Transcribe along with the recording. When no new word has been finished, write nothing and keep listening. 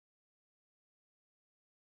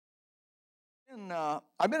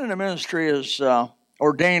I've been in the ministry as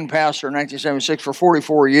ordained pastor in 1976 for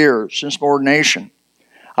 44 years since my ordination.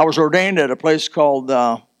 I was ordained at a place called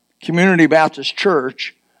Community Baptist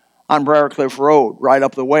Church on Briarcliff Road, right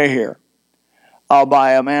up the way here,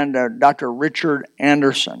 by a man, Dr. Richard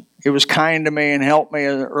Anderson. He was kind to me and helped me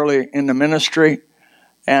early in the ministry,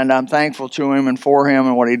 and I'm thankful to him and for him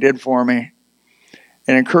and what he did for me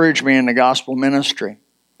and encouraged me in the gospel ministry.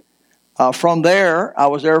 From there, I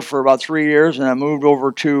was there for about 3 years, and I moved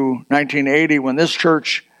over to 1980 when this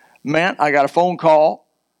church met. I got a phone call.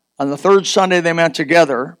 On the third Sunday they met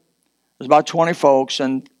together. It was about 20 folks,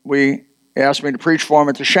 and they asked me to preach for them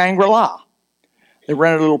at the Shangri-La. They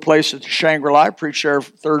rented a little place at the Shangri-La. I preached there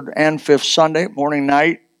third and fifth Sunday, morning,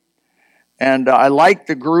 night. And I liked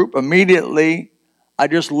the group immediately. I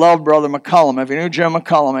just loved Brother McCullum. If you knew Jim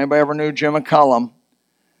McCullum, anybody ever knew Jim McCullum?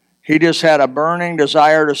 He just had a burning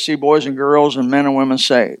desire to see boys and girls and men and women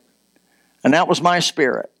saved. And that was my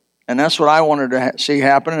spirit. And that's what I wanted to see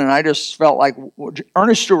happen. And I just felt like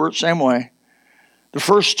Ernest Stewart, same way. The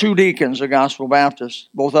first two deacons of Gospel Baptist,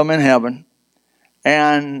 both of them in heaven.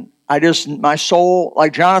 And my soul,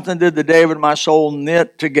 like Jonathan did to David, my soul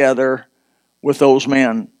knit together with those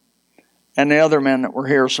men. And the other men that were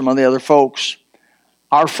here, some of the other folks.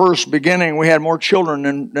 Our first beginning, we had more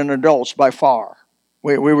children than adults by far.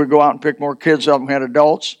 We would go out and pick more kids up and had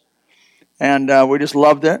adults. And we just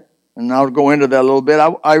loved it. And I'll go into that a little bit.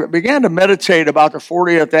 I began to meditate about the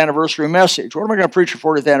 40th anniversary message. What am I going to preach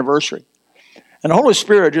for 40th anniversary? And the Holy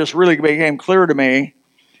Spirit just really became clear to me.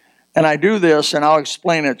 And I do this, and I'll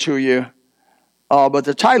explain it to you. But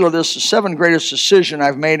the title of this is 7 Greatest Decisions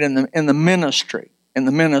I've Made in the Ministry. In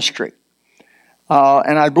the ministry.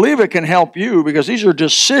 And I believe it can help you because these are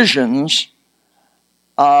decisions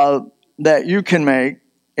that you can make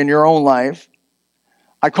in your own life.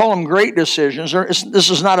 I call them great decisions.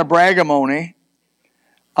 This is not a bragamony.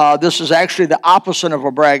 This is actually the opposite of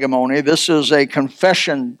a bragamony. This is a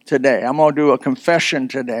confession today. I'm going to do a confession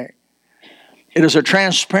today. It is a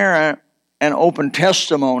transparent and open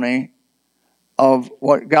testimony of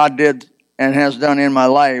what God did and has done in my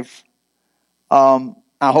life. I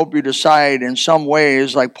hope you decide in some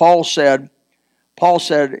ways, like Paul said,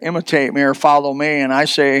 imitate me or follow me. And I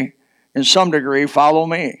say, in some degree, follow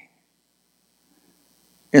me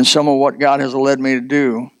in some of what God has led me to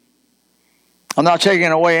do. I'm not taking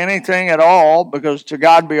away anything at all because to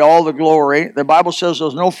God be all the glory. The Bible says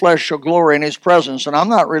there's no flesh shall glory in His presence, and I'm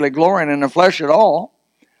not really glorying in the flesh at all.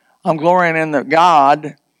 I'm glorying in that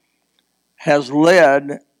God has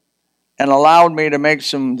led and allowed me to make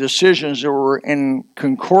some decisions that were in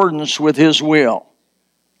concordance with His will.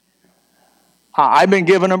 I've been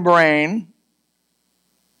given a brain.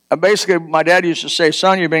 Basically, my dad used to say,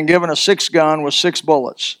 son, you've been given a 6-gun with 6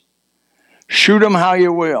 bullets. Shoot them how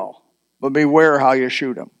you will, but beware how you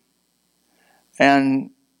shoot them. And,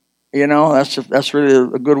 that's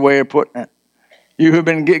really a good way of putting it. You have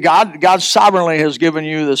been God sovereignly has given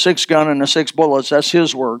you the 6-gun and the 6 bullets. That's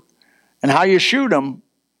His work. And how you shoot them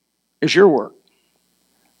is your work.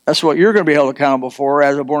 That's what you're going to be held accountable for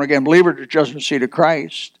as a born-again believer at the judgment seat of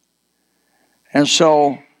Christ. And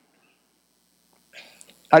so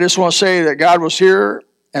I just want to say that God was here,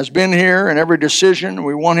 has been here in every decision.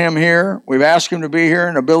 We want Him here. We've asked Him to be here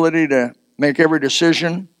and ability to make every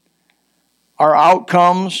decision. Our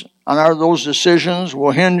outcomes on those decisions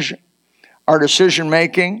will hinge our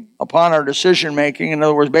decision-making upon our decision-making. In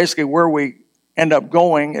other words, basically where we end up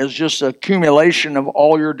going is just an accumulation of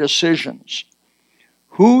all your decisions.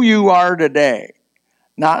 Who you are today,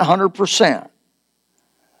 not 100%,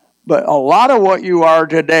 but a lot of what you are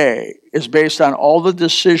today is based on all the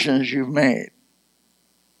decisions you've made.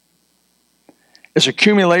 It's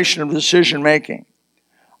accumulation of decision-making.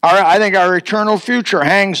 I think our eternal future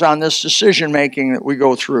hangs on this decision-making that we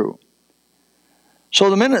go through. So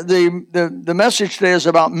the message today is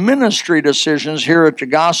about ministry decisions here at the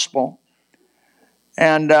Gospel.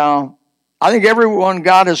 And I think everyone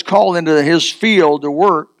God has called into His field to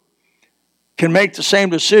work can make the same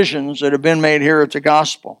decisions that have been made here at the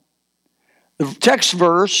Gospel. The text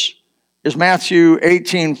verse is Matthew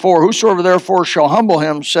 18:4. Whosoever therefore shall humble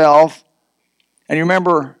himself, and you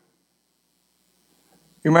remember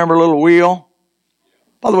little Wheel?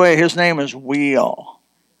 By the way, his name is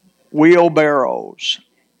Wheelbarrows.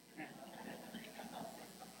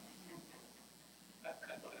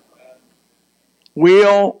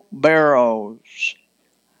 Wheelbarrows.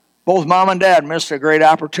 Both mom and dad missed a great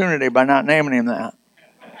opportunity by not naming him that.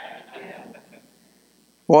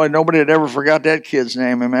 Boy, nobody had ever forgot that kid's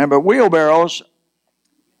name, man. But Wheelbarrows,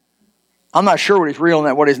 I'm not sure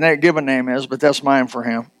what his given name is, but that's mine for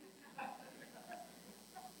him.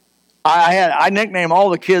 I nickname all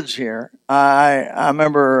the kids here. I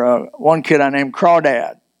remember one kid I named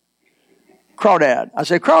Crawdad. Crawdad. I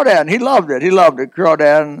said, Crawdad, and he loved it. He loved it,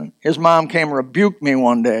 Crawdad. And his mom came and rebuked me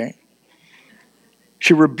one day.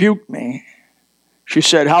 She rebuked me. She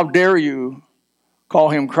said, how dare you call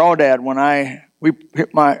him Crawdad when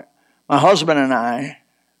my husband and I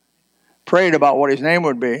prayed about what his name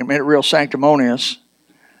would be and made it real sanctimonious.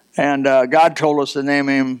 And God told us to name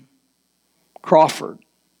him Crawford.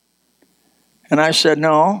 And I said,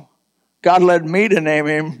 no, God led me to name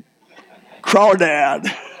him Crawdad.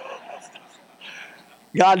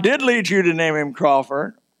 God did lead you to name him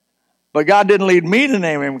Crawford, but God didn't lead me to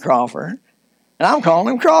name him Crawford. And I'm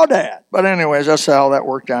calling him Crawdad. But anyways, that's how that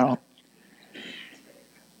worked out.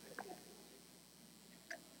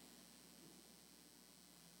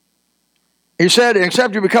 He said,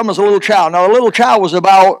 except you become as a little child. Now, a little child was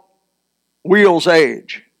about Wheel's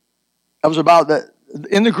age. That was about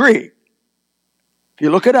in the Greek. If you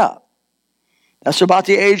look it up, that's about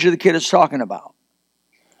the age of the kid it's talking about.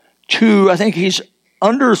 2, I think he's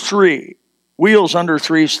under 3. Wheel's under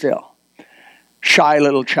 3 still. Shy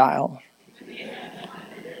little child.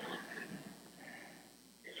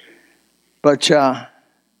 But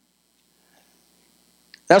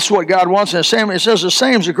that's what God wants. And it says the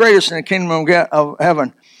same is the greatest in the kingdom of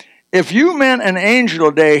heaven. If you meant an angel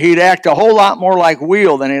today, he'd act a whole lot more like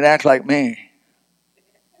Wheel than he'd act like me.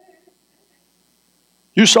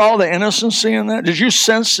 You saw the innocency in that? Did you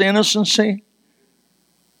sense the innocency?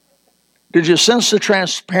 Did you sense the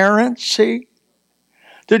transparency?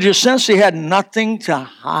 Did you sense he had nothing to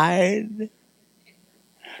hide?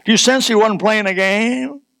 Do you sense he wasn't playing a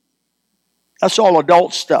game? That's all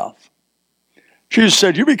adult stuff. Jesus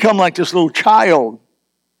said, you become like this little child.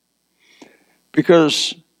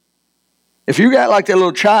 Because if you got like that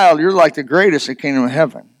little child, you're like the greatest in the kingdom of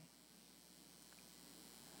heaven.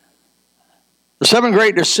 The 7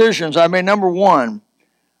 great decisions I made. Number 1,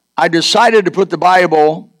 I decided to put the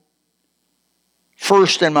Bible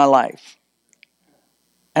first in my life.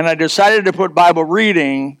 And I decided to put Bible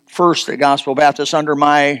reading first at Gospel Baptist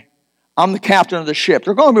I'm the captain of the ship.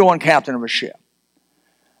 There's going to be one captain of a ship.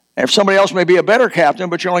 And if somebody else may be a better captain,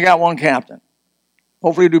 but you only got one captain.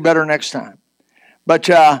 Hopefully you do better next time. But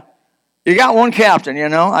you got one captain, you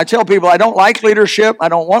know. I tell people I don't like leadership. I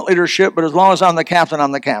don't want leadership, but as long as I'm the captain,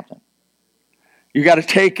 I'm the captain. You got to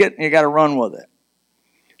take it and you got to run with it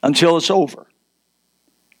until it's over.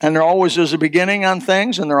 And there always is a beginning on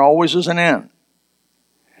things and there always is an end.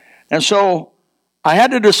 And so I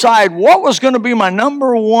had to decide what was going to be my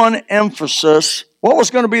number 1 emphasis, what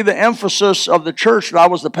was going to be the emphasis of the church that I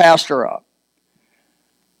was the pastor of.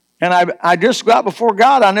 And I just got before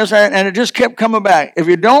God on this, and it just kept coming back. If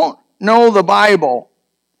you don't know the Bible,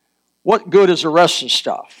 what good is the rest of the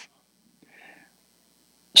stuff?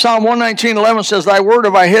 Psalm 119:11 says, thy word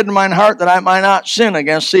have I hid in mine heart that I might not sin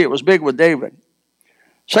against thee. It was big with David.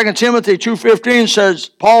 2 Timothy 2:15 says,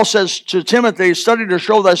 Paul says to Timothy, study to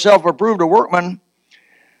show thyself approved a workman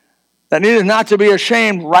that needeth not to be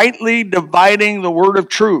ashamed, rightly dividing the word of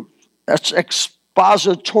truth. That's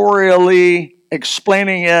expositorially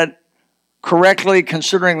explaining it correctly,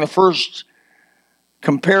 considering the first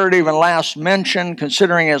comparative and last mention,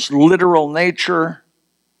 considering its literal nature,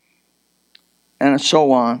 and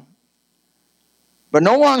so on. But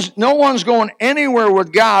no one's going anywhere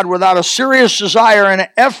with God without a serious desire and an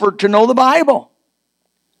effort to know the Bible.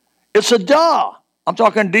 It's a duh. I'm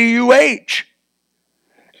talking D-U-H.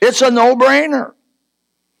 It's a no-brainer.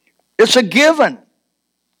 It's a given.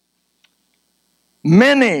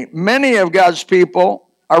 Many of God's people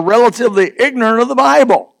are relatively ignorant of the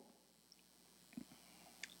Bible.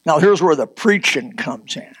 Now here's where the preaching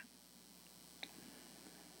comes in.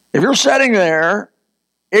 If you're sitting there,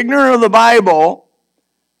 ignorant of the Bible,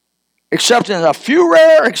 except in a few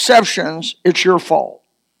rare exceptions, it's your fault.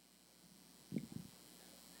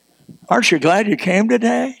 Aren't you glad you came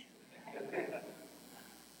today?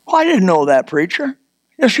 Well, I didn't know that, preacher.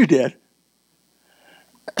 Yes, you did.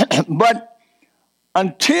 But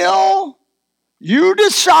until you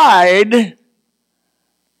decide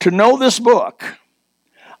to know this book,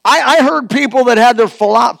 I heard people that had their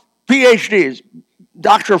PhDs,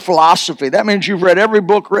 Doctor of Philosophy. That means you've read every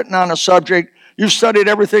book written on a subject. You've studied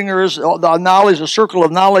everything there is, the knowledge, the circle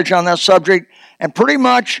of knowledge on that subject. And pretty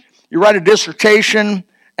much you write a dissertation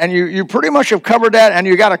and you pretty much have covered that, and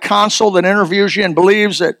you got a consul that interviews you and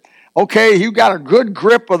believes that, okay, you got a good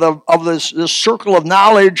grip of this circle of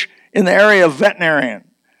knowledge in the area of veterinarian.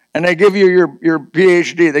 And they give you your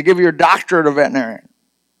PhD. They give you your doctorate of veterinarian.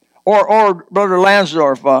 Or Brother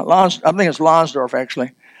Lansdorf, I think it's Lansdorf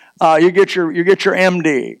actually. You get your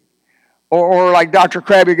MD. or like Dr.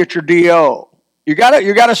 Crabb, you get your DO. You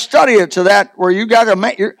gotta study it to that where you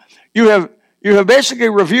have basically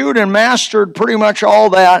reviewed and mastered pretty much all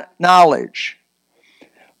that knowledge.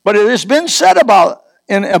 But it has been said about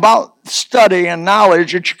study and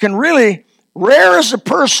knowledge that you can really, rare is a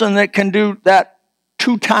person that can do that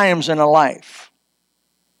 2 times in a life.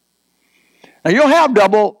 Now you'll have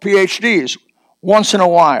double PhDs once in a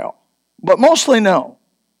while, but mostly no.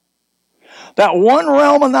 That one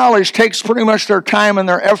realm of knowledge takes pretty much their time and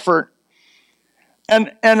their effort.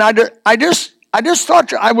 And I just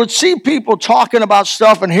thought I would see people talking about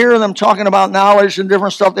stuff and hear them talking about knowledge and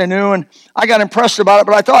different stuff they knew, and I got impressed about it.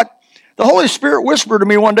 But I thought the Holy Spirit whispered to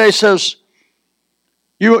me one day, says,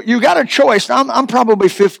 you got a choice. Now, I'm probably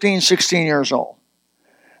 15, 16 years old.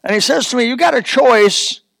 And he says to me, you got a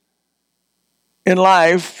choice in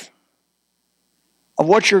life of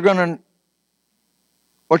what you're going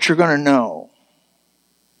to know.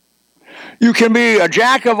 You can be a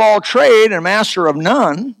jack of all trade and master of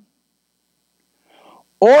none,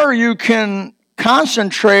 or you can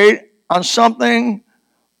concentrate on something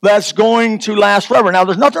that's going to last forever. Now,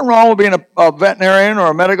 there's nothing wrong with being a veterinarian or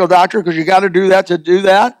a medical doctor, because you got to do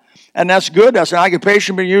that, and that's good. That's an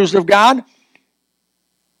occupation being used of God.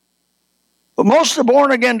 But most of the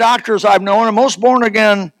born-again doctors I've known, and most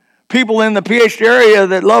born-again people in the PhD area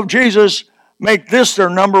that love Jesus, make this their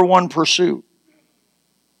number one pursuit.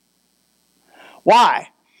 Why?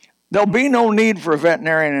 There'll be no need for a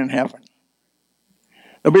veterinarian in heaven.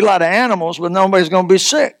 There'll be a lot of animals, but nobody's going to be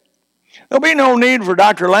sick. There'll be no need for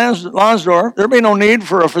Dr. Lansdorf. There'll be no need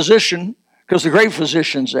for a physician, because the great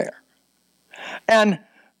physician's there. And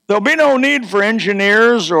there'll be no need for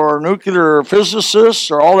engineers or nuclear physicists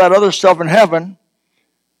or all that other stuff in heaven.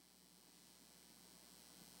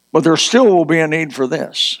 But there still will be a need for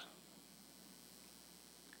this.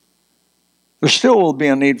 There still will be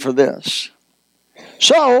a need for this.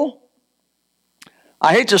 So,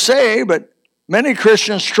 I hate to say, but many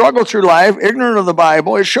Christians struggle through life ignorant of the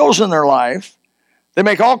Bible. It shows in their life. They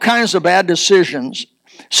make all kinds of bad decisions.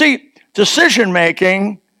 See, decision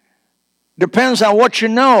making depends on what you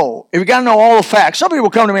know. If you got to know all the facts. Some people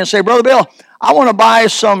come to me and say, Brother Bill, I want to buy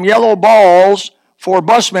some yellow balls for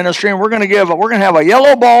bus ministry, and we're going to have a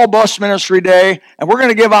yellow ball bus ministry day, and we're going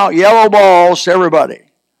to give out yellow balls to everybody.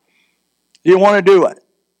 Do you want to do it?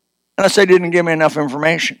 And I said, you didn't give me enough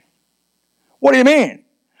information. What do you mean?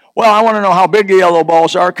 Well, I want to know how big the yellow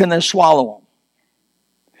balls are. Can they swallow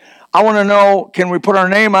them? I want to know, can we put our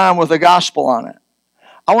name on with the gospel on it?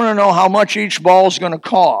 I want to know how much each ball is going to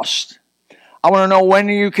cost. I want to know when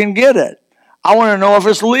you can get it. I want to know if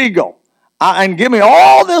it's legal. And give me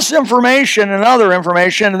all this information and other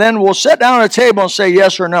information, and then we'll sit down at a table and say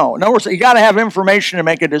yes or no. In other words, you got to have information to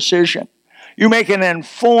make a decision. You make an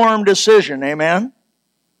informed decision, amen?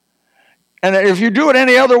 And if you do it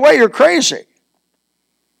any other way, you're crazy.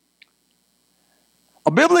 A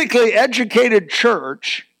biblically educated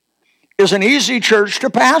church is an easy church to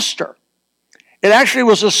pastor. It actually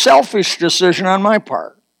was a selfish decision on my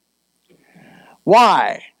part.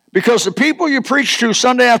 Why? Because the people you preach to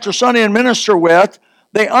Sunday after Sunday and minister with,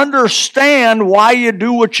 they understand why you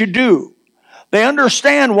do what you do. They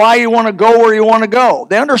understand why you want to go where you want to go.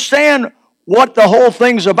 They understand what the whole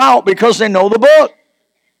thing's about because they know the book.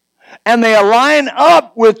 And they align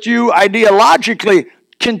up with you ideologically.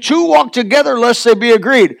 Can two walk together lest they be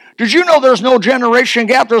agreed? Did you know there's no generation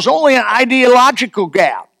gap? There's only an ideological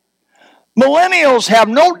gap. Millennials have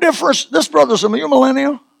no difference. This brother's a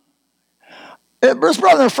millennial? This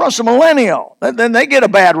brother in front's a millennial. Then they get a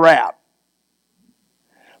bad rap.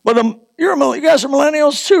 But you guys are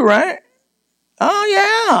millennials too, right? Oh,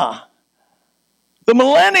 yeah. The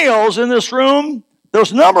millennials in this room,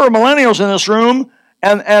 there's a number of millennials in this room,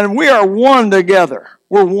 and we are one together.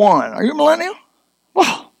 We're one. Are you a millennial?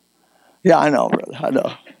 Oh, yeah, I know,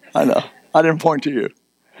 brother. I know. I didn't point to you.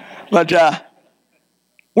 But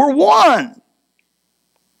we're one.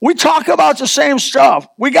 We talk about the same stuff.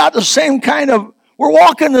 We got the same we're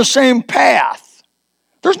walking the same path.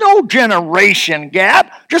 There's no generation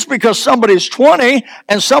gap. Just because somebody's 20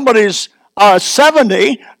 and somebody's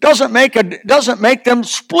 70 doesn't make them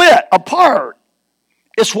split apart.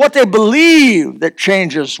 It's what they believe that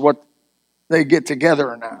changes what they get together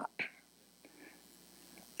or not.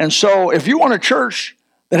 And so if you want a church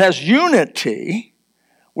that has unity,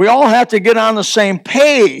 we all have to get on the same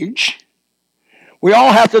page. We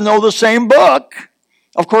all have to know the same book.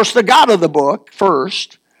 Of course, the God of the book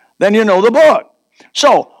first, then you know the book.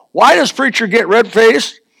 So why does preacher get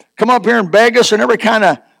red-faced, come up here and beg us in every kind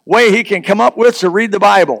of way he can come up with to read the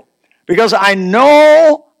Bible? Because I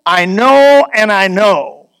know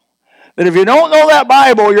that that if you don't know that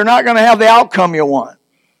Bible, you're not going to have the outcome you want.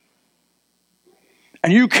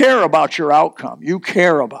 And you care about your outcome. You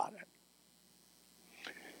care about it.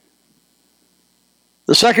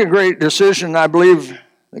 The second great decision I believe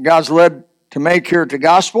that God's led to make here at the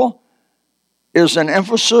gospel is an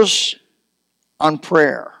emphasis on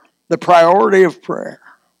prayer, the priority of prayer.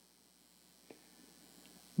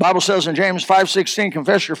 The Bible says in James 5:16,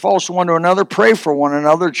 confess your faults one to another, pray for one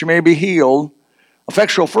another that you may be healed.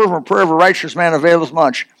 Effectual fervent prayer of a righteous man availeth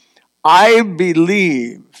much. I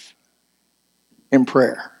believe in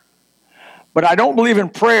prayer. But I don't believe in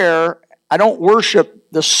prayer. I don't worship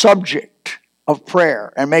the subject of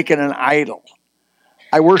prayer and make it an idol.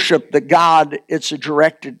 I worship the God it's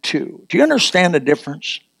directed to. Do you understand the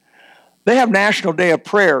difference? They have National Day of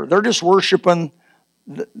Prayer. They're just worshiping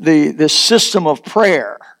the system of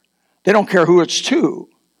prayer. They don't care who it's to.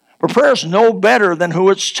 But prayer is no better than who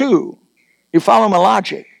it's to. You follow my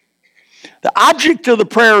logic? The object of the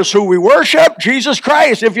prayer is who we worship, Jesus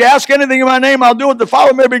Christ. If you ask anything in my name, I'll do it. The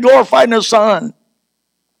Father may be glorified in the Son.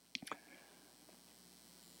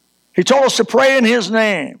 He told us to pray in His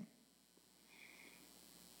name.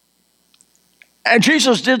 And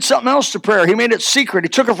Jesus did something else to prayer. He made it secret. He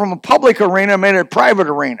took it from a public arena and made it a private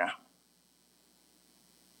arena.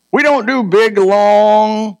 We don't do big,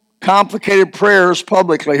 long, complicated prayers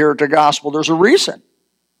publicly here at the gospel. There's a reason.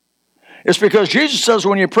 It's because Jesus says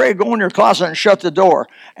when you pray, go in your closet and shut the door.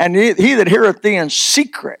 And he that heareth thee in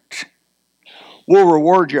secret will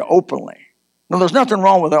reward you openly. Now, there's nothing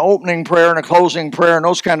wrong with an opening prayer and a closing prayer and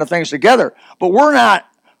those kind of things together. But we're not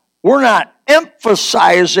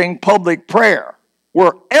emphasizing public prayer.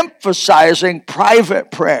 We're emphasizing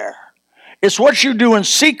private prayer. It's what you do in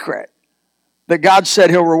secret that God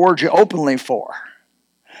said He'll reward you openly for.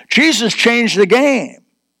 Jesus changed the game.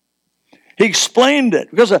 He explained it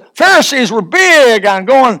because the Pharisees were big on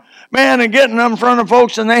going, man, and getting them in front of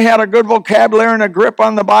folks, and they had a good vocabulary and a grip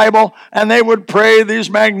on the Bible, and they would pray these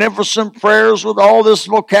magnificent prayers with all this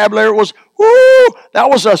vocabulary. It was, whoo, that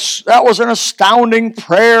was an astounding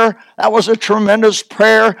prayer. That was a tremendous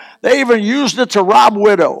prayer. They even used it to rob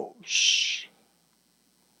widows.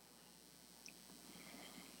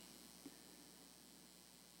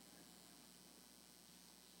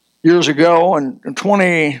 Years ago, and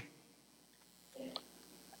 28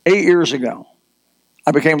 years ago,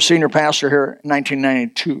 I became senior pastor here in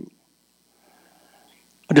 1992.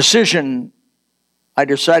 A decision I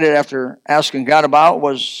decided after asking God about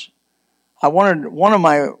was I wanted to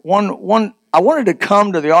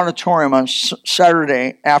come to the auditorium on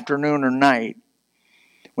Saturday afternoon or night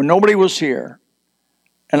when nobody was here,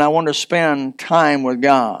 and I wanted to spend time with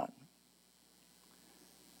God.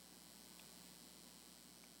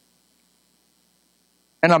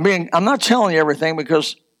 And I'm not telling you everything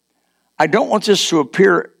because I don't want this to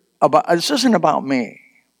appear about, this isn't about me.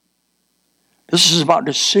 This is about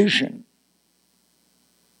decision.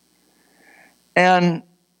 And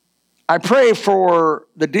I pray for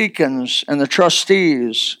the deacons and the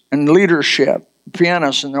trustees and leadership, the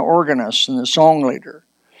pianists and the organists and the song leader.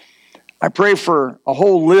 I pray for a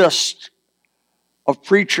whole list of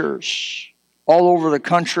preachers all over the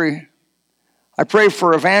country. I pray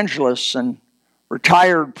for evangelists and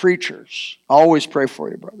retired preachers. I always pray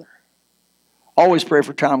for you, brother. Always pray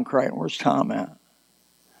for Tom Crichton. Where's Tom at?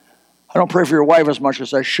 I don't pray for your wife as much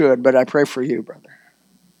as I should, but I pray for you, brother.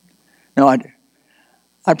 No, I do.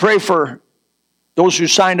 I pray for those who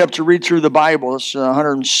signed up to read through the Bible. It's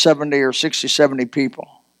 170 or 60, 70 people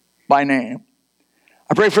by name.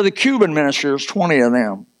 I pray for the Cuban ministers, 20 of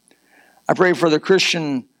them. I pray for the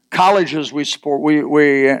Christian colleges we support.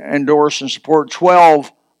 We endorse and support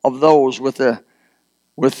 12 of those with the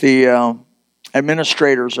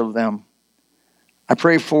administrators of them. I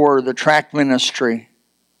pray for the tract ministry.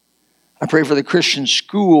 I pray for the Christian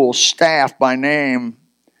school staff by name.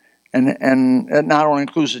 And it not only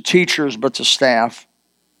includes the teachers, but the staff.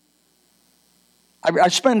 I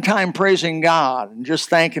spend time praising God and just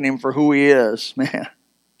thanking Him for who He is, man.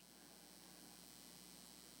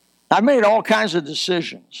 I've made all kinds of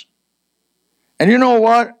decisions. And you know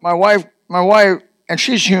what? My wife, and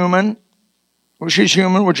she's human. Well, she's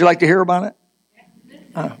human. Would you like to hear about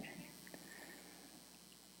it?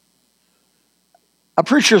 A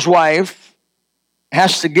preacher's wife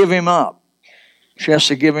has to give him up. She has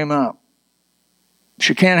to give him up.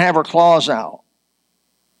 She can't have her claws out.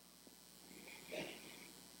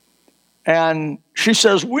 And she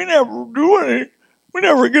says, we never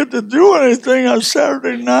get to do anything on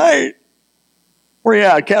Saturday night. Where you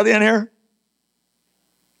at? Kathy in here?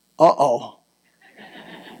 Uh-oh.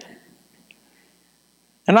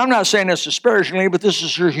 And I'm not saying this disparagingly, but this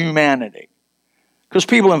is her humanity. Because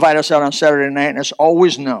people invite us out on Saturday night, and it's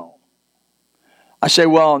always no. I say,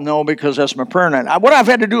 well, no, because that's my prayer night. What I've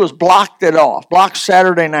had to do is block it off, block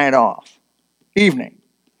Saturday night off, evening.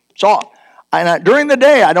 So, during the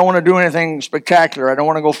day, I don't want to do anything spectacular. I don't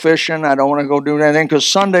want to go fishing. I don't want to go do anything, because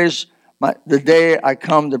Sunday's the day I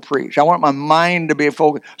come to preach. I want my mind to be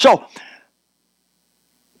focused. So,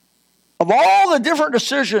 of all the different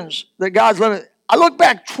decisions that God's limited, I look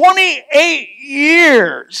back 28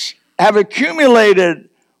 years have accumulated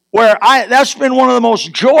where that's been one of the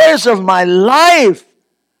most joys of my life,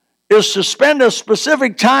 is to spend a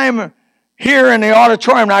specific time here in the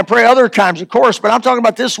auditorium. And I pray other times, of course, but I'm talking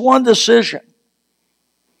about this one decision.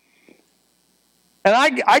 And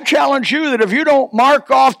I challenge you that if you don't mark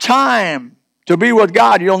off time to be with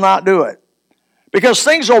God, you'll not do it. Because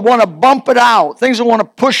things will want to bump it out. Things will want to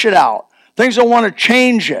push it out. Things will want to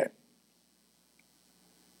change it.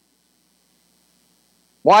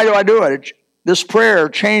 Why do I do it? This prayer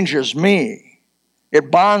changes me.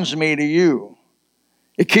 It bonds me to you.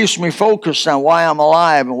 It keeps me focused on why I'm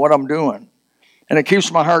alive and what I'm doing. And it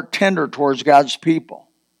keeps my heart tender towards God's people.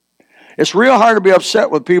 It's real hard to be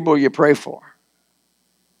upset with people you pray for.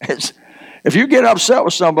 If you get upset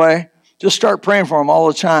with somebody, just start praying for them all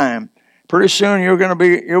the time. Pretty soon you'll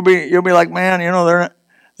be like, man,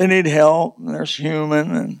 they need help. And they're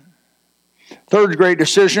human. And third great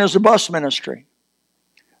decision is the bus ministry.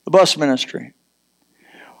 The bus ministry.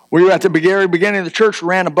 We were at the very beginning of the church. We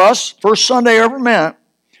ran a bus. First Sunday I ever met.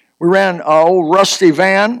 We ran an old rusty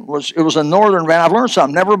van. It was a northern van. I've learned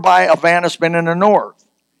something. Never buy a van that's been in the north.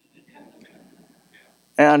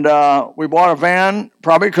 And we bought a van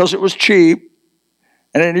probably because it was cheap.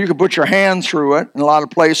 And then you could put your hand through it in a lot of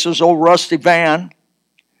places. Old rusty van.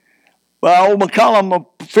 Well, old McCullum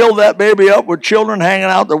filled that baby up with children hanging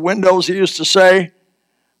out the windows, he used to say.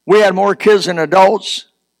 We had more kids than adults.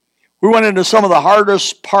 We went into some of the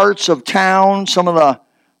hardest parts of town, some of the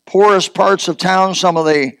poorest parts of town, some of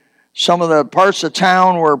the parts of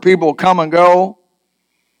town where people come and go.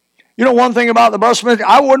 You know one thing about the bus ministry?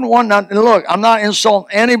 I wouldn't want nothing. Look, I'm not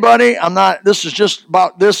insulting anybody. This is just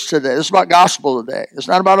about this today. This is about gospel today. It's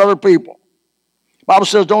not about other people. The Bible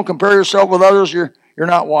says don't compare yourself with others. You're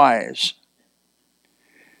not wise.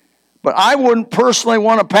 But I wouldn't personally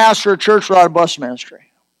want to pastor a church without a bus ministry.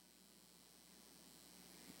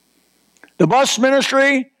 The bus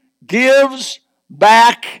ministry gives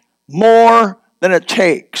back more than it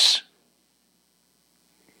takes.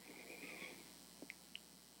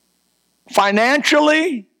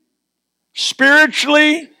 Financially,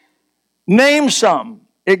 spiritually, name some.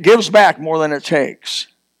 It gives back more than it takes.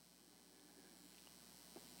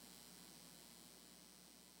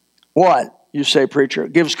 What? You say, preacher.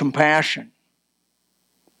 It gives compassion.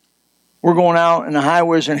 We're going out in the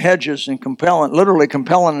highways and hedges and literally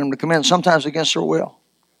compelling them to come in, sometimes against their will.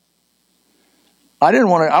 I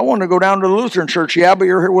wanted to go down to the Lutheran church. Yeah, but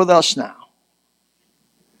you're here with us now.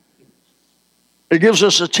 It gives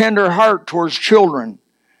us a tender heart towards children.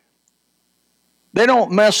 They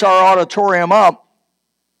don't mess our auditorium up.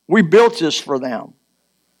 We built this for them.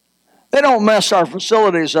 They don't mess our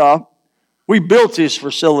facilities up. We built these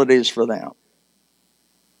facilities for them.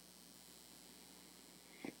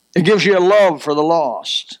 It gives you a love for the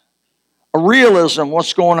lost. A realism,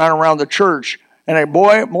 what's going on around the church. And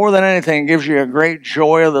more than anything, it gives you a great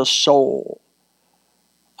joy of the soul.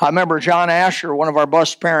 I remember John Asher, one of our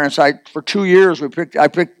bus parents. For 2 years,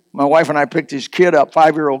 my wife and I picked his kid up,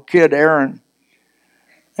 5-year-old kid, Aaron.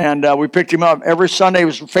 And we picked him up every Sunday. He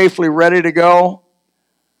was faithfully ready to go.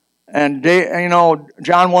 And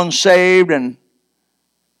John wasn't saved, and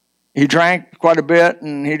he drank quite a bit,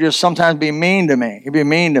 and he'd just sometimes be mean to me. He'd be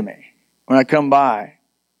mean to me when I come by.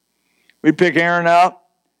 We'd pick Aaron up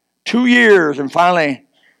 2 years, and finally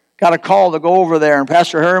got a call to go over there, and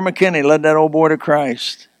Pastor Harry McKinney led that old boy to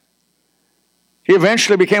Christ. He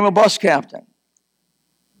eventually became a bus captain.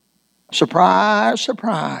 Surprise,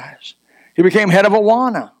 surprise. He became head of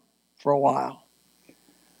Awana for a while.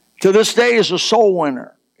 To this day, he's a soul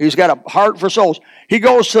winner. He's got a heart for souls. He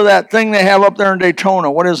goes to that thing they have up there in Daytona.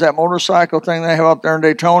 What is that motorcycle thing they have up there in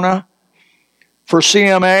Daytona? For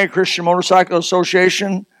CMA, Christian Motorcycle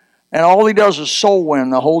Association. And all he does is soul win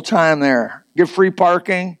the whole time there. Give free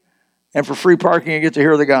parking. And for free parking, you get to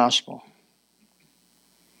hear the gospel.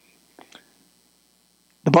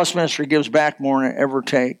 The bus ministry gives back more than it ever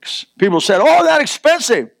takes. People said, oh, that's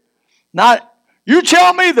expensive. You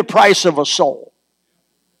tell me the price of a soul.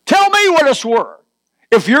 Tell me what it's worth.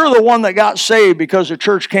 If you're the one that got saved because the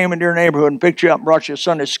church came into your neighborhood and picked you up and brought you to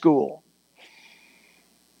Sunday school.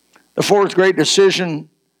 The fourth great decision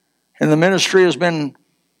in the ministry has been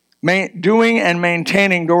doing and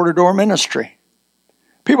maintaining door-to-door ministry.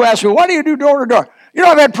 People ask me, why do you do door to door? You know,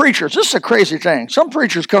 I've had preachers. This is a crazy thing. Some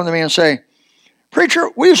preachers come to me and say, preacher,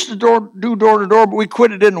 we used to do door to door, but we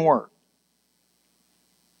quit. It didn't work.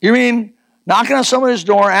 You mean knocking on somebody's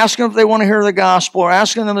door, asking if they want to hear the gospel, or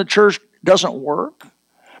asking them the church doesn't work?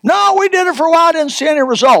 No, we did it for a while. I didn't see any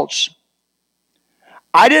results.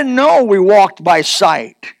 I didn't know we walked by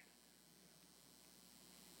sight.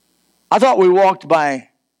 I thought we walked by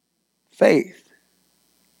faith.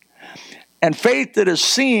 And faith that is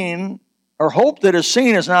seen, or hope that is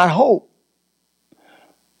seen, is not hope.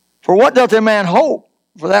 For what doth a man hope?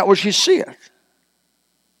 For that which he seeth.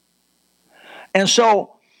 And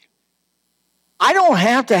so, I don't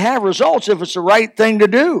have to have results if it's the right thing to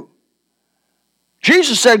do.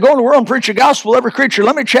 Jesus said, go into the world and preach the gospel to every creature.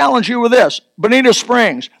 Let me challenge you with this. Bonita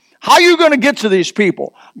Springs. How are you going to get to these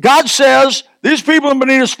people? God says, these people in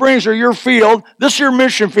Bonita Springs are your field. This is your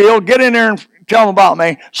mission field. Get in there and tell them about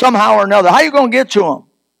me somehow or another. How are you going to get to them?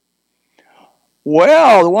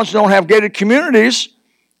 Well, the ones who don't have gated communities,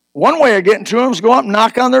 one way of getting to them is go up and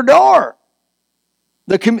knock on their door.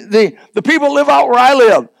 The people live out where I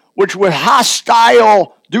live, which with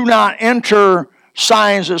hostile, do not enter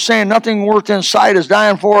signs that saying nothing worth in sight is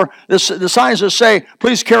dying for. The signs that say,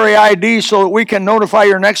 please carry ID so that we can notify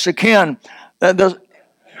your next of kin.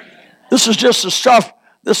 This is just the stuff.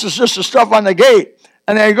 This is just the stuff on the gate.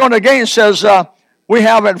 And then you go to the gate and it says, we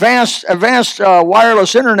have advanced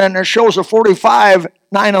wireless internet, and it shows a 45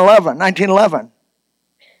 1911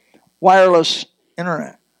 wireless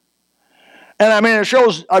internet. And I mean, it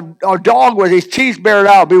shows a dog with his teeth bared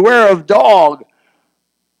out. Beware of dog.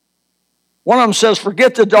 One of them says,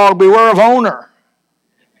 forget the dog, beware of owner.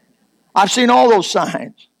 I've seen all those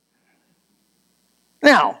signs.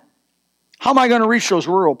 Now, how am I going to reach those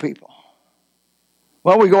rural people?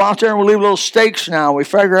 Well, we go out there and we leave little stakes now. We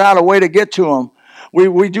figure out a way to get to them.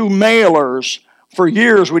 We do mailers. For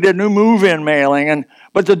years, we did new move-in mailing.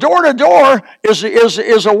 But the door-to-door is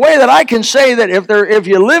a way that I can say that if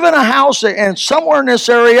you live in a house and somewhere in this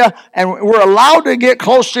area and we're allowed to get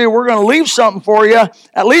close to you, we're going to leave something for you,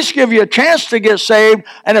 at least give you a chance to get saved.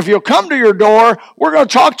 And if you'll come to your door, we're going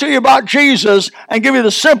to talk to you about Jesus and give you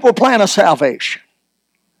the simple plan of salvation.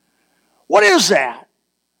 What is that?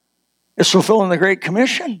 It's fulfilling the Great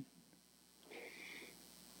Commission.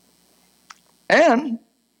 And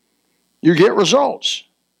you get results.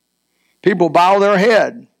 People bow their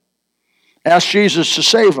head, ask Jesus to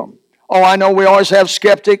save them. Oh, I know we always have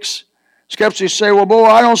skeptics. Skeptics say, well, boy,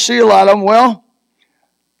 I don't see a lot of them. Well,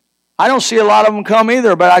 I don't see a lot of them come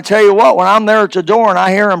either, but I tell you what, when I'm there at the door and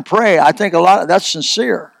I hear them pray, I think a lot of that's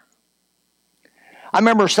sincere. I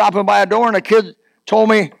remember stopping by a door and a kid told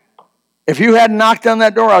me, if you hadn't knocked on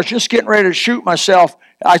that door, I was just getting ready to shoot myself.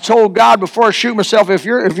 I told God before I shoot myself, if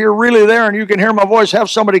you're really there and you can hear my voice, have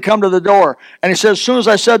somebody come to the door. And he said, as soon as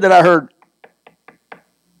I said that, I heard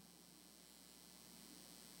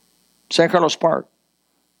San Carlos Park.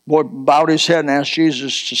 Boy bowed his head and asked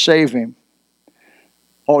Jesus to save him.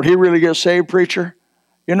 Oh, did he really get saved, preacher?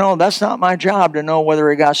 You know, that's not my job to know whether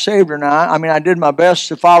he got saved or not. I mean, I did my best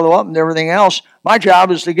to follow up and everything else. My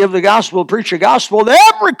job is to give the gospel, preach the gospel to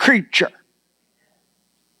every creature.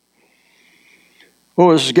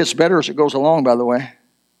 Oh, this gets better as it goes along, by the way.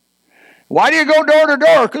 Why do you go door to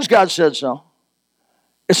door? Because God said so.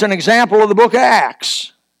 It's an example of the book of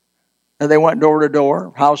Acts. And they went door to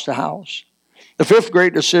door, house to house. The fifth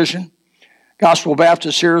great decision, Gospel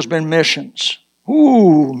Baptist here, has been missions.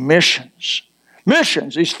 Ooh, missions.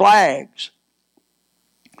 Missions, these flags.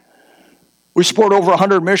 We support over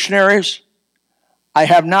 100 missionaries. I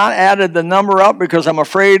have not added the number up because I'm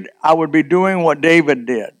afraid I would be doing what David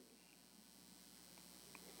did.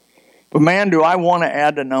 But man, do I want to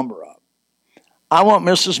add the number up. I want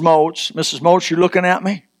Mrs. Moats. Mrs. Moats, you looking at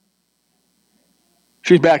me?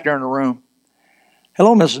 She's back there in the room.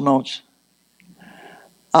 Hello, Mrs. Moats.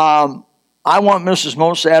 I want Mrs.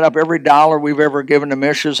 Moats to add up every dollar we've ever given to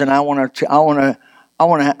missions, and I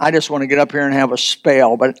just want to get up here and have a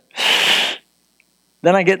spell. But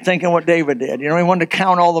then I get thinking what David did. You know, he wanted to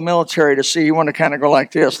count all the military to see. He wanted to kind of go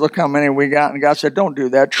like this. Look how many we got. And God said, don't do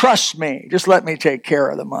that. Trust me. Just let me take care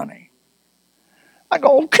of the money. I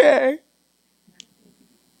go, okay.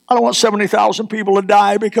 I don't want 70,000 people to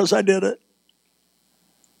die because I did it.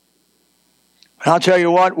 I'll tell you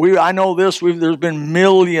what, I know this, there's been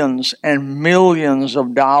millions and millions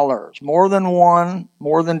of dollars, more than one,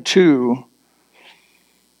 more than two,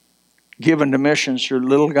 given to missions through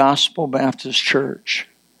Little Gospel Baptist Church.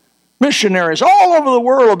 Missionaries all over the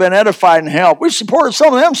world have been edified and helped. We've supported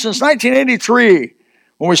some of them since 1983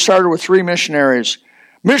 when we started with 3 missionaries.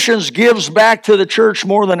 Missions gives back to the church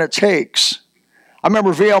more than it takes. I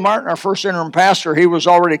remember V.L. Martin, our first interim pastor, he was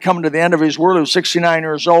already coming to the end of his word. He was 69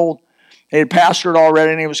 years old. He had pastored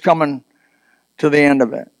already, and he was coming to the end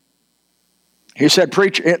of it. He said,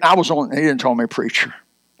 preacher, he didn't tell me preacher.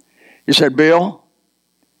 He said, Bill,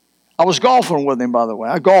 I was golfing with him, by the way.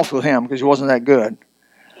 I golfed with him because he wasn't that good.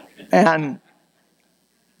 And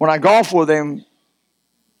when I golfed with him,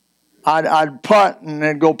 I'd putt and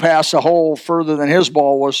then go past a hole further than his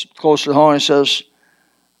ball was close to home. He says,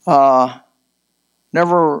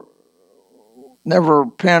 never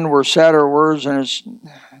penned were sadder words, and it's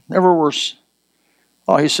never were.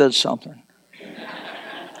 Oh, he said something.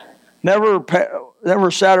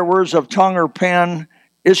 never sadder words of tongue or pen.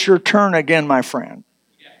 It's your turn again, my friend.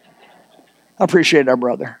 I appreciate that,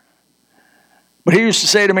 brother. But he used to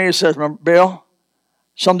say to me, he says, Bill,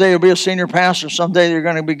 someday you'll be a senior pastor. Someday you're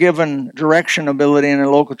going to be given direction ability in a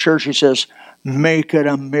local church. He says, make it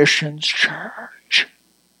a missions church.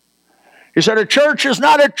 He said, a church is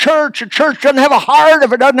not a church. A church doesn't have a heart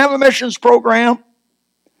if it doesn't have a missions program.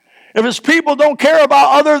 If its people don't care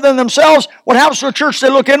about other than themselves, what happens to a church? They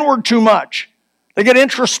look inward too much. They get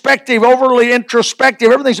introspective, overly introspective.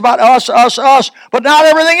 Everything's about us, us, us. But not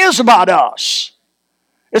everything is about us.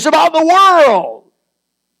 It's about the world.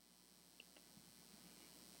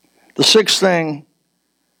 The sixth thing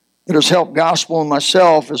that has helped gospel and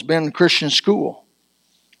myself has been Christian school.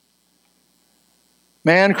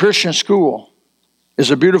 Man, Christian school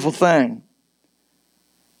is a beautiful thing.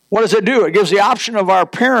 What does it do? It gives the option of our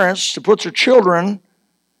parents to put their children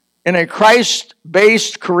in a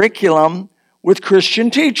Christ-based curriculum with Christian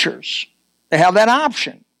teachers. They have that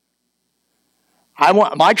option.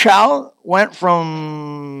 My child went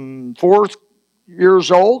from 4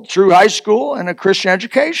 years old through high school in a Christian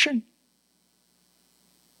education.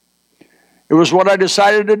 It was what I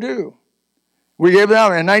decided to do. We gave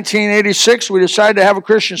them, in 1986, we decided to have a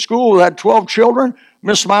Christian school. We had 12 children.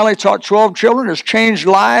 Miss Smiley taught 12 children. It's changed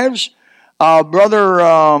lives.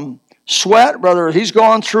 Brother Sweat, he's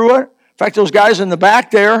gone through it. In fact, those guys in the back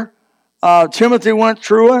there, Timothy went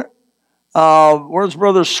through it. Where's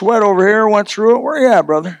Brother Sweat over here? Went through it. Where are you at,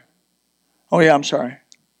 brother? Oh, yeah, I'm sorry.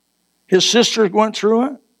 His sister went through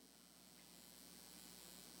it.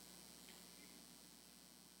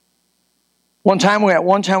 One time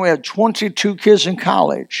we had 22 kids in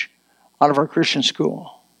college out of our Christian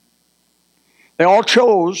school. They all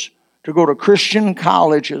chose to go to Christian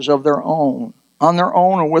colleges of their own, on their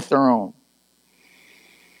own or with their own.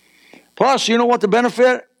 Plus, you know what the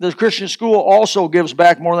benefit? The Christian school also gives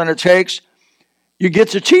back more than it takes. You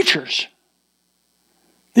get the teachers.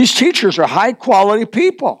 These teachers are high-quality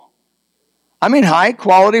people. I mean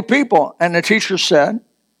high-quality people. And the teacher said,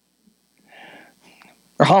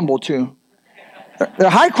 they're humble too.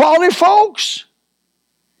 They're high-quality folks.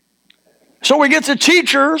 So we get the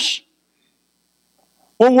teachers.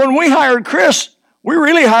 Well, when we hired Chris, we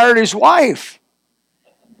really hired his wife.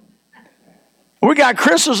 We got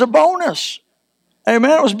Chris as a bonus.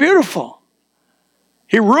 Amen. It was beautiful.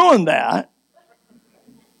 He ruined that.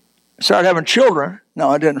 Started having children. No,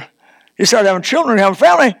 I didn't. He started having children and having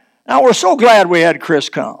family. Now we're so glad we had Chris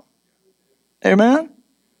come. Amen.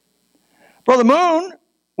 Brother Moon,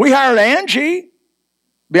 we hired Angie.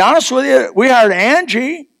 Be honest with you, we hired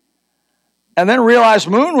Angie and then realized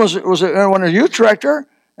Moon was a youth director.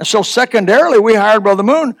 And so secondarily, we hired Brother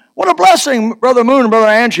Moon. What a blessing, Brother Moon and Brother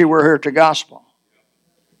Angie were here to gospel.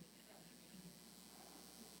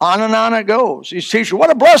 On and on it goes. These teachers, what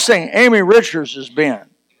a blessing Amy Richards has been.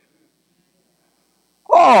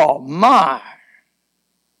 Oh, my.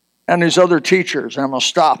 And these other teachers, and I'm going to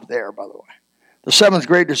stop there, by the way. The seventh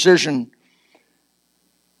great decision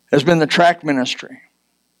has been the tract ministry.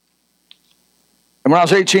 And when I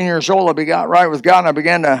was 18 years old, I got right with God, and I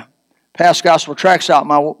began to pass gospel tracts out.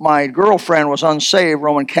 My girlfriend was unsaved,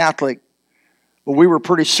 Roman Catholic, but we were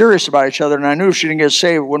pretty serious about each other, and I knew if she didn't get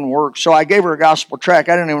saved, it wouldn't work. So I gave her a gospel tract.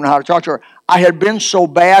 I didn't even know how to talk to her. I had been so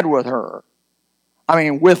bad with her,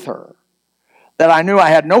 that I knew I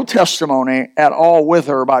had no testimony at all with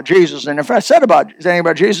her about Jesus. And if I said anything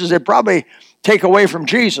about Jesus, it'd probably take away from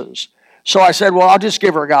Jesus. So I said, well, I'll just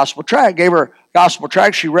give her a gospel tract. Gave her a gospel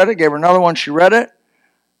tract. She read it. Gave her another one. She read it.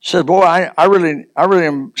 Said, boy, I really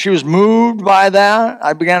am. She was moved by that.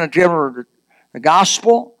 I began to give her the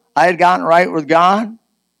gospel. I had gotten right with God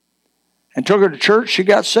and took her to church. She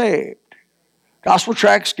got saved. Gospel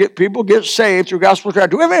tracts people get saved through gospel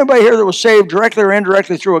tract. Do we have anybody here that was saved directly or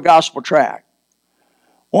indirectly through a gospel tract?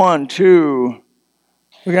 1, 2.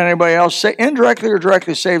 We got anybody else say indirectly or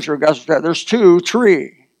directly saved through a gospel tract? There's 2,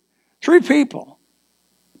 3. 3 people.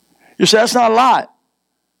 You say, that's not a lot.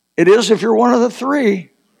 It is if you're one of the 3.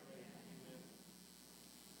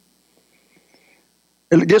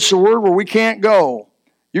 It gets the word where we can't go.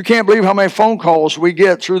 You can't believe how many phone calls we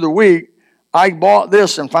get through the week. I bought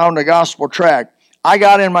this and found a gospel tract. I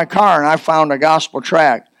got in my car and I found a gospel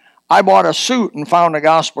tract. I bought a suit and found a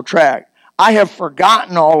gospel tract. I have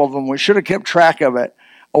forgotten all of them. We should have kept track of it,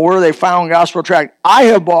 or where they found gospel tract. I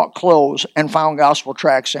have bought clothes and found gospel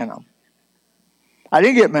tracts in them. I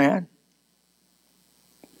didn't get mad.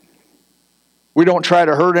 We don't try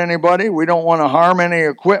to hurt anybody. We don't want to harm any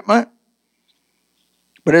equipment.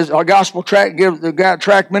 But as our gospel tract the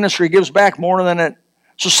tract ministry gives back more than it.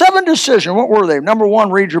 So 7 decisions, what were they? Number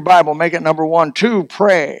 1, read your Bible, make it number 1. 2,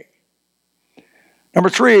 pray. Number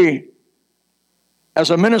 3,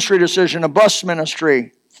 as a ministry decision, a bus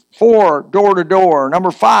ministry. 4, door to door.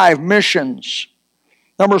 Number 5, missions.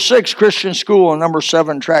 Number 6, Christian school. And number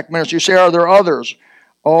 7, tract ministry. You say, are there others?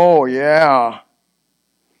 Oh, yeah.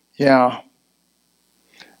 Yeah.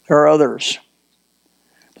 There are others.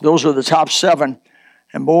 Those are the top 7.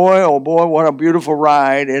 And boy, oh boy, what a beautiful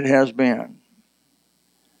ride it has been.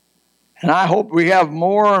 And I hope we have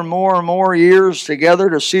more and more and more years together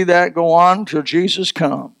to see that go on till Jesus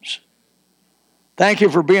comes. Thank you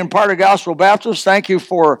for being part of Gospel Baptist. Thank you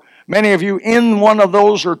for many of you in one of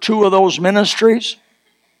those or 2 of those ministries.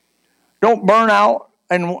 Don't burn out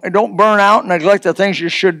and neglect the things you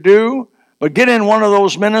should do, but get in one of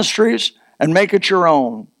those ministries and make it your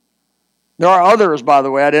own. There are others, by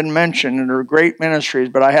the way, I didn't mention, and they're great ministries,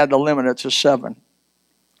 but I had to limit it to 7,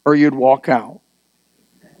 or you'd walk out.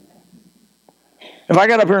 If I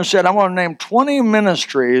got up here and said, I want to name 20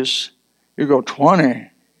 ministries, you go, 20?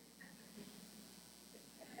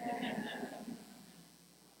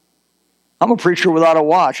 I'm a preacher without a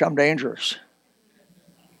watch. I'm dangerous.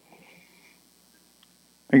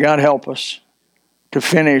 May God help us to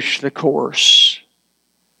finish the course,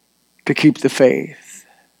 to keep the faith,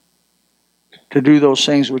 to do those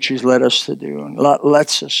things which He's led us to do and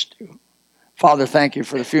lets us do. Father, thank you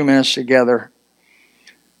for the few minutes together.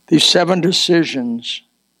 These 7 decisions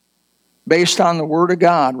based on the Word of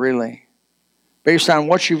God, really. Based on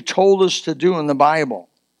what you've told us to do in the Bible.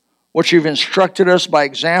 What you've instructed us by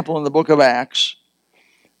example in the book of Acts.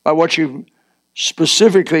 By what you've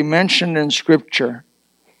specifically mentioned in Scripture.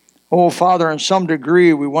 Oh, Father, in some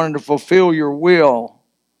degree we wanted to fulfill your will.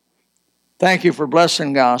 Thank you for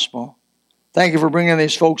blessing gospel. Thank you for bringing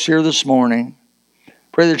these folks here this morning.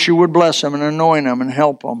 Pray that you would bless them and anoint them and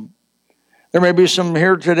help them. There may be some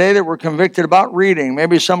here today that were convicted about reading.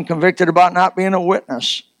 Maybe some convicted about not being a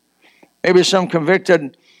witness. Maybe some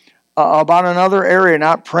convicted about another area,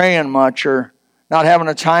 not praying much or not having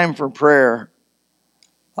a time for prayer.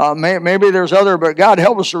 Maybe there's other, but God,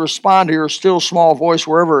 help us to respond to your still small voice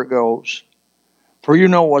wherever it goes. For you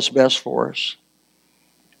know what's best for us.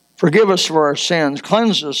 Forgive us for our sins.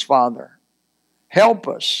 Cleanse us, Father. Help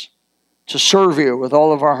us to serve you with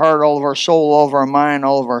all of our heart, all of our soul, all of our mind,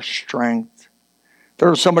 all of our strength. If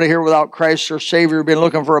there's somebody here without Christ or Savior, been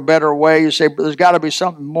looking for a better way, you say, there's got to be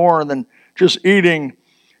something more than just eating,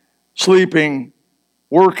 sleeping,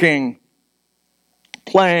 working,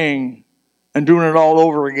 playing, and doing it all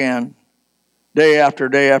over again, day after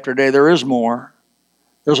day after day. There is more.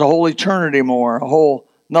 There's a whole eternity more, a whole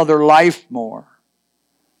another life more.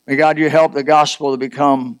 May God, you help the gospel to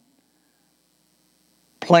become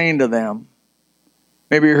plain to them.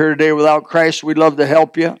 Maybe you're here today without Christ. We'd love to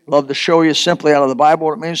help you, love to show you simply out of the Bible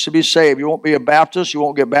what it means to be saved. You won't be a Baptist, you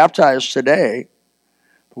won't get baptized today,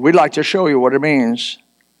 but we'd like to show you what it means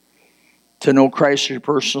to know Christ as your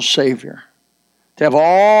personal Savior, to have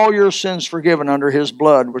all your sins forgiven under His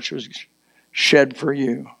blood, which was shed for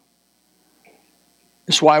you.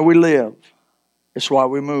 It's why we live. It's why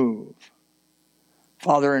we move.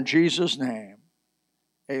 Father, in Jesus' name,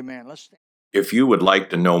 amen. Let's stand. If you would like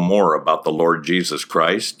to know more about the Lord Jesus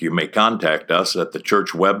Christ, you may contact us at the church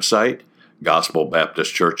website,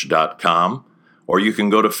 gospelbaptistchurch.com, or you can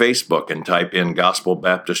go to Facebook and type in Gospel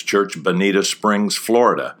Baptist Church, Bonita Springs,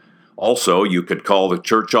 Florida. Also, you could call the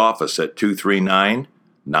church office at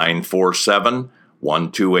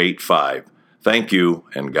 239-947-1285. Thank you,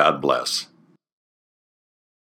 and God bless.